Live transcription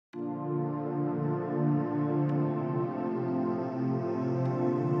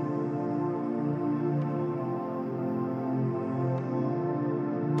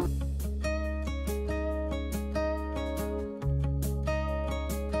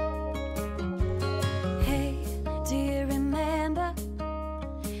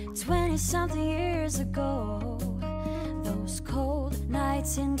20-something years ago, those cold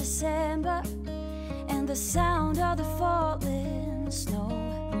nights in December and the sound of the falling snow,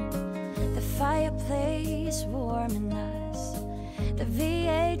 the fireplace warming us, the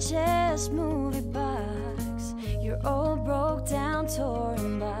VHS movie box, your old broke down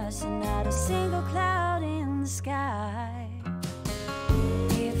touring bus, and not a single cloud in the sky.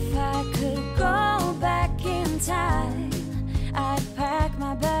 If I could go back in time, I'd pack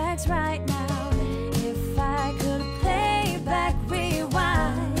my bags right now. If I could play back,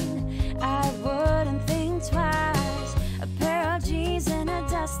 rewind, I wouldn't think twice. A pair of jeans and a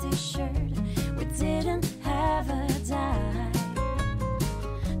dusty shirt, we didn't have a dime.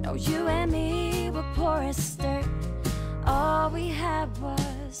 No, you and me were poor as dirt, all we had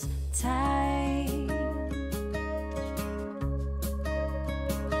was time.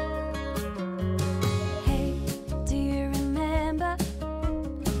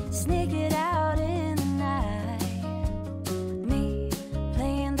 Sneak it out in the night, me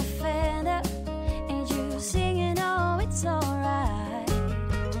playing the Fender and you singing, oh, it's alright.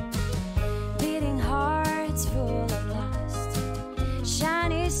 Beating hearts full of lust,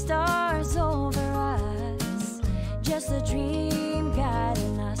 shiny stars over us, just a dream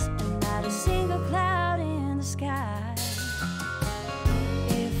guiding us, and not a single cloud in the sky.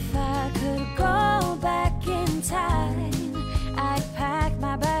 If I could go back in time, I'd pack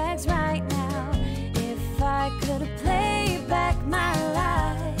my bags right now. If I could play back my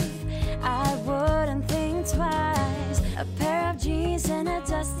life, I wouldn't think twice. A pair of jeans and a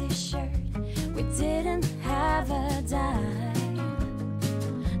dusty shirt, we didn't have a dime.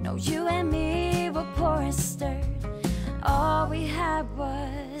 No, you and me were poor as dirt, all we had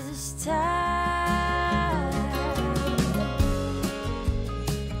was time.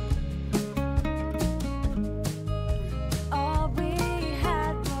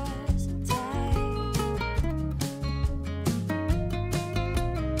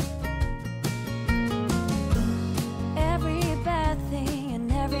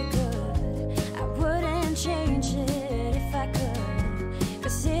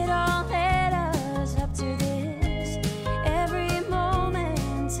 It all led us up to this, every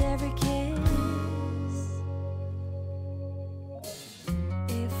moment, every kiss.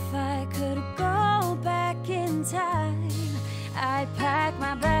 If I could go back in time, I'd pack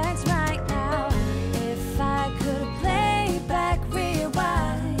my bags right now. If I could play back,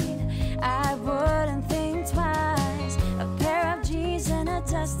 rewind, I wouldn't think twice. A pair of jeans and a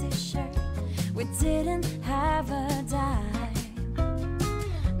dusty shirt, we didn't have a dime.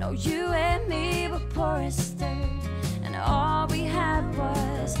 No, you and me were poor as dirt, and all we had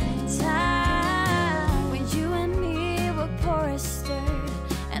was time. When you and me were poor as dirt,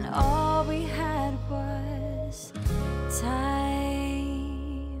 and all we had was time.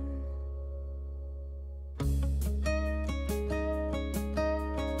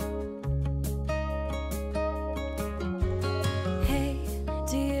 Hey,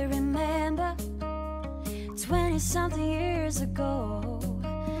 do you remember 20-something years ago,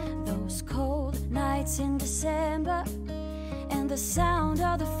 those cold nights in December and the sound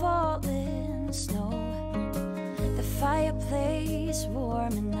of the falling snow, the fireplace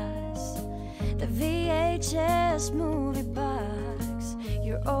warming us, the VHS movie box,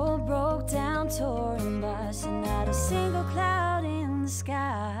 your old broke down touring bus, and not a single cloud in the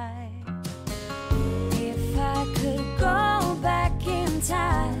sky. If I could go back in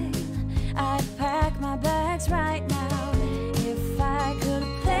time, I'd pack my bags right now. If I could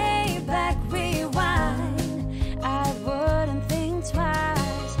play back, rewind, I wouldn't think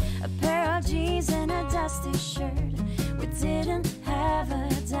twice. A pair of jeans and a dusty shirt, we didn't have a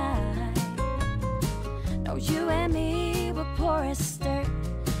dime. No, you and me were poor as dirt,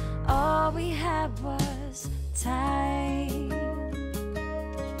 all we had was time.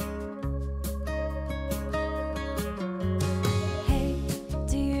 Hey,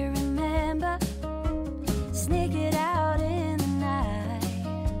 do you remember? Sneak it out in the night,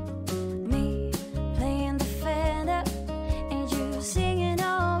 me playing the Fender and you singing,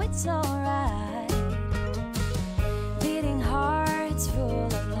 oh, it's alright. Beating hearts full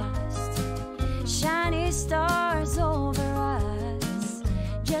of lust, shiny stars over us,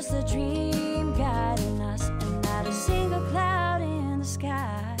 just a dream guiding us, and not a single cloud in the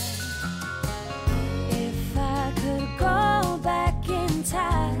sky. If I could go back in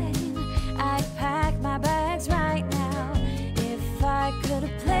time, I'd pack my bags right now. If I could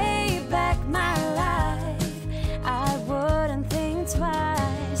play back my life, I wouldn't think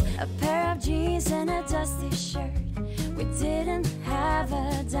twice. A pair of jeans and a dusty shirt, we didn't have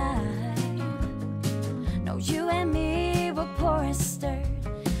a dime. No, you and me were poor as dirt,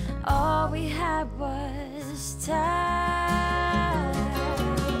 all had was time.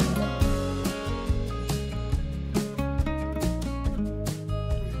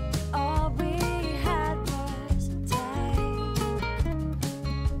 All we had was time.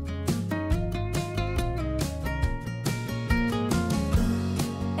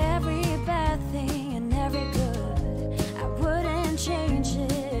 Every bad thing and every good, I wouldn't change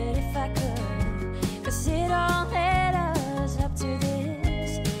it if I could, 'cause it all led us up to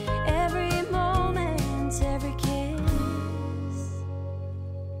this. Every moment, every kiss.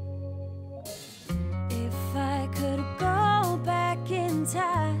 If I could go back in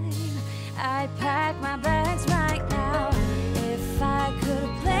time, I'd pack my bags right now. If I could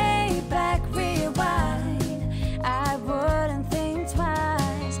play back, rewind, I wouldn't think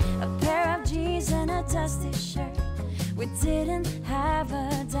twice. A pair of jeans and a dusty shirt, we didn't have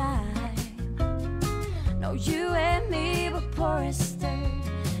a dime. No, you and me were poor as dirt,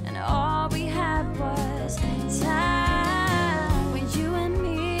 and all we had was time. When you and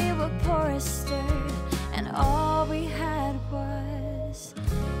me were poor as dirt, and all we had was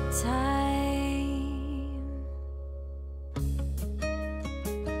time.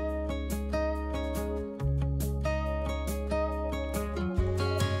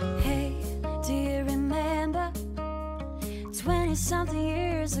 Hey, do you remember 20-something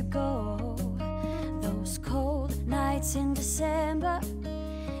years ago? Those cold nights in December,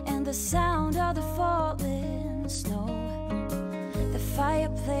 and the sound of the falling snow, the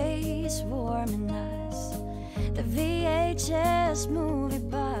fireplace warming us, the VHS movie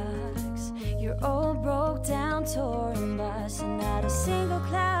box, your old broke down touring bus, and not a single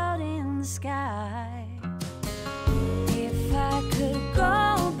cloud in the sky. If I could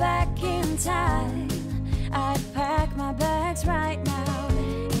go back in time, I'd pack my bags right now.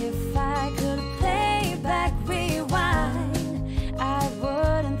 If I could play back, rewind, I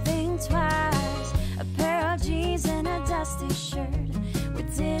wouldn't think twice. A pair of jeans and a dusty shirt, we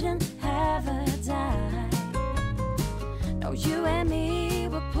didn't have a dime. No, you and me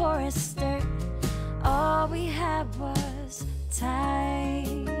were poor as dirt, all we had was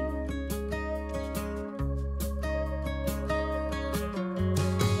time.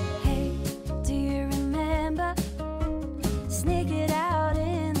 Hey, do you remember sneaking out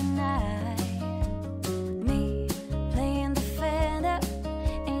in the night? Me playing the Fender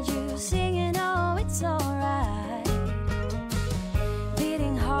and you singing, oh, it's alright.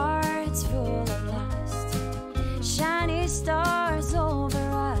 Beating hearts full of lust, shiny stars over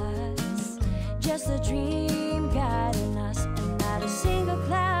us, just a dream guiding us, and not a single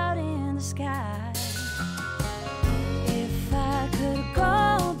cloud in the sky. If I could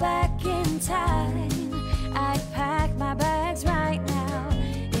go back in time, I'd pack my bags right now.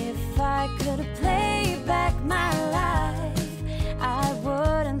 If I could play back my life, I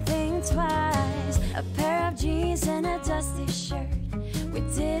wouldn't think twice. A pair of jeans and a dusty shirt, we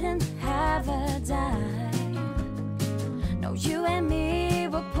didn't have a dime. No, you and me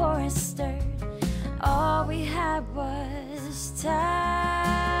were poor as dirt, all we had was time.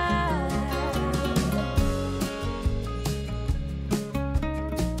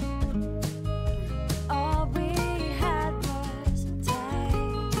 All we had was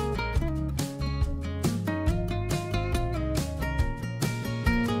time.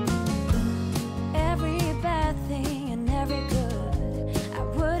 Every bad thing and every good, I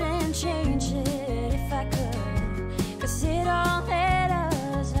wouldn't change it if I could, 'cause it all led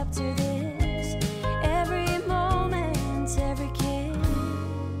us up to this. Every moment, every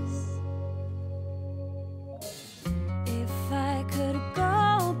kiss. If I could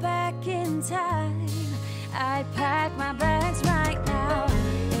go back in time, I'd pack my bags right now.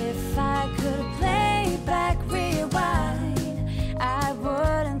 If I could play back, rewind, I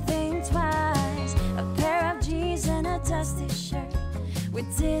wouldn't think twice. A pair of jeans and a dusty shirt, we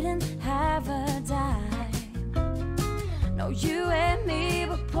didn't have a dime. No, you and me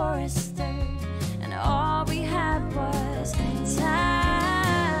were poor as dirt, and all we had was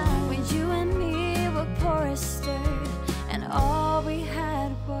time. When you and me were poor as dirt, and all we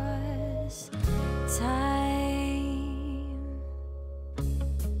had was time.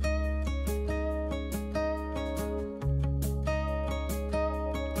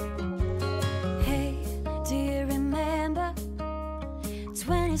 Hey, do you remember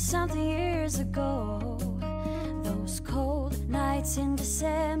 20-something years ago? Those cold nights in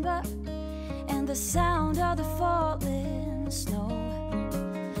December, and the sound of the falling snow,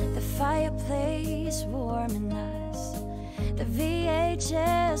 the fireplace warming us, the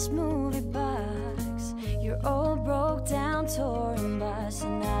VHS movie box, your old broke down touring bus,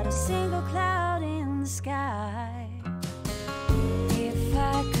 and not a single cloud in the sky. If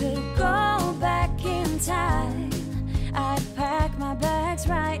I could go back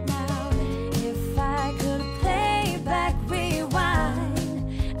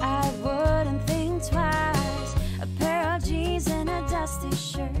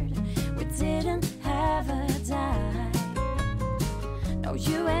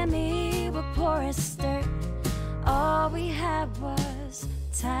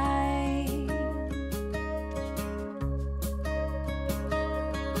time.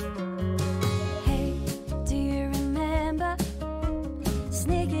 Hey, do you remember?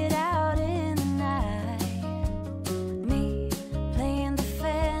 Sneak it out in the night. Me playing the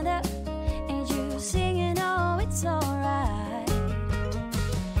Fender and you singing, oh, it's alright.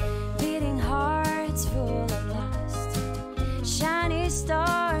 Beating hearts full of lust, shiny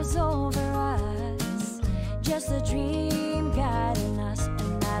stars over us, just a dream guiding us,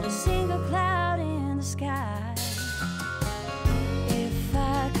 and not a single cloud in the sky. If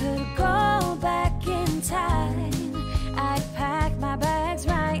I could go back in time, I'd pack my bags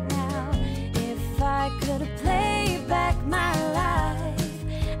right now. If I could play back my life,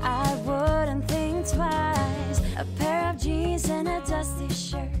 I wouldn't think twice. A pair of jeans and a dusty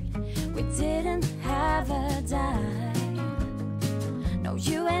shirt, we didn't have a dime. No,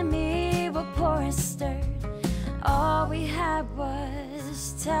 you and me were poor and stirred, all we had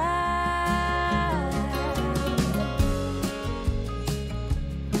was time.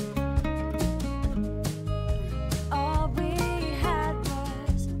 All we had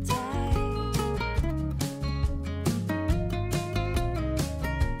was time.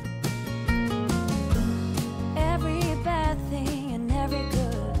 Every bad thing and every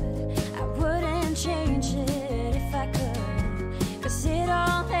good, I wouldn't change it if I could, 'cause it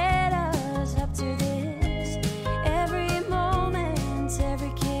all led us up to this. Every moment,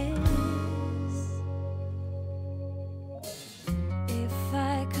 every kiss. If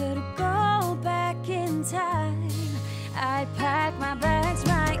I could go back in time, I'd pack my bags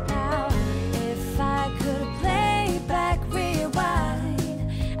right now. If I could play back, rewind,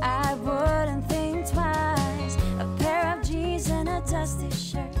 I wouldn't think twice. A pair of jeans and a dusty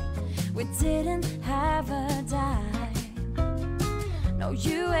shirt, we didn't have a dime. No,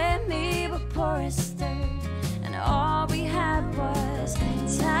 you and me were poor and stirred, and all we had was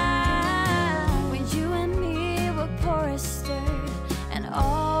time. When you and me were poor and stirred, and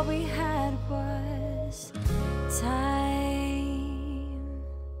all we had was time.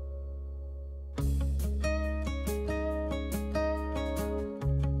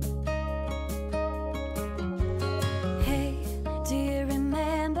 Hey, do you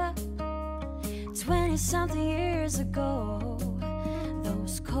remember 20-something years ago?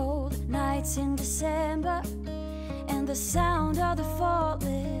 Those cold nights in December, and the sound of the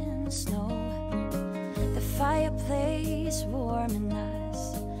falling snow, the fireplace warming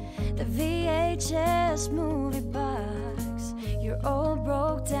us, the VHS movie box, your old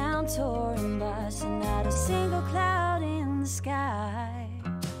broke down touring bus, and not a single cloud in the sky.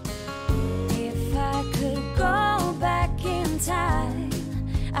 If I could go back in time,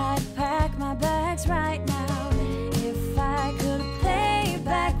 I'd pack my bags right now. If I could play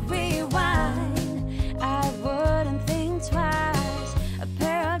back, rewind, I wouldn't think twice. A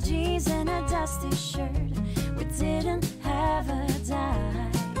pair of jeans and a dusty shirt, we didn't have a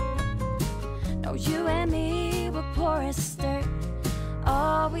dime. No, you and me were poor and stirred,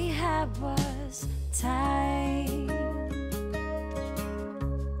 all we had was time.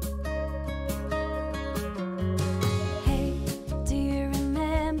 Hey, do you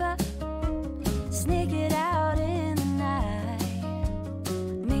remember? Sneak it out in the night.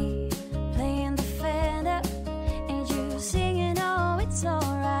 Me playing the Fender and you singing, oh, it's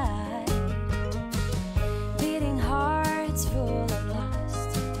alright. Beating hearts full of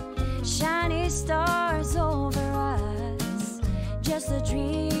lust, shiny stars over us, just a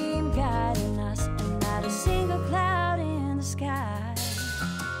dream guiding us, and not a single cloud in the sky.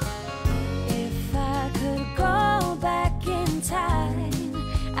 If I could go back in time,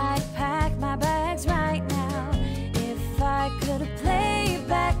 I'd pack my bags right now. If I could play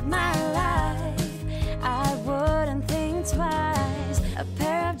back my life, I wouldn't think twice. A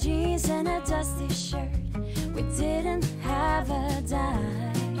pair of jeans and a dusty shirt, we didn't have a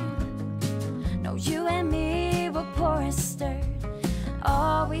dime. No, you and me were poor and stirred,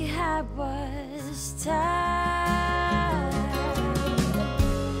 all we had was time.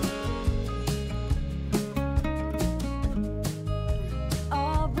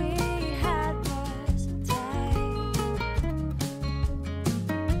 All we had was time.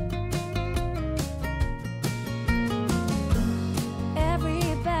 Every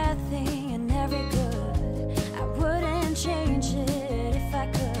bad thing and every good, I wouldn't change it if I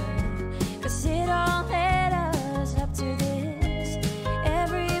could, 'cause it all led us up to this.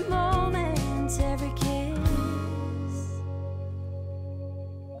 Every moment, every kiss.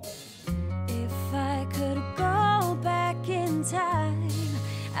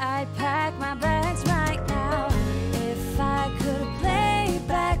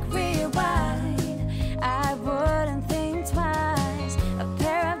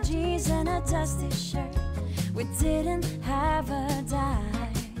 a dusty shirt. We didn't have a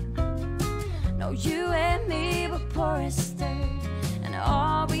dime. No, you and me were poor as dirt, and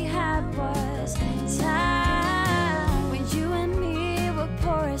all we had was time. When you and me were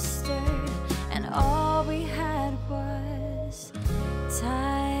poor as dirt, and all we had was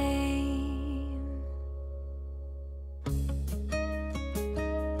time.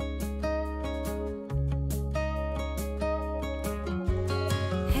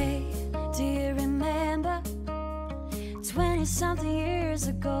 Hey, do you remember 20-something years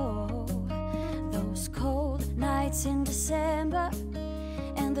ago? Those cold nights in December,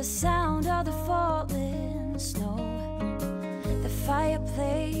 and the sound of the falling snow, the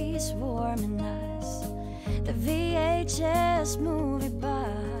fireplace warming us, the VHS movie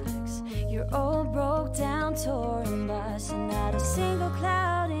box, your old broke down touring bus, and not a single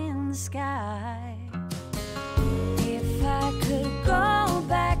cloud in the sky.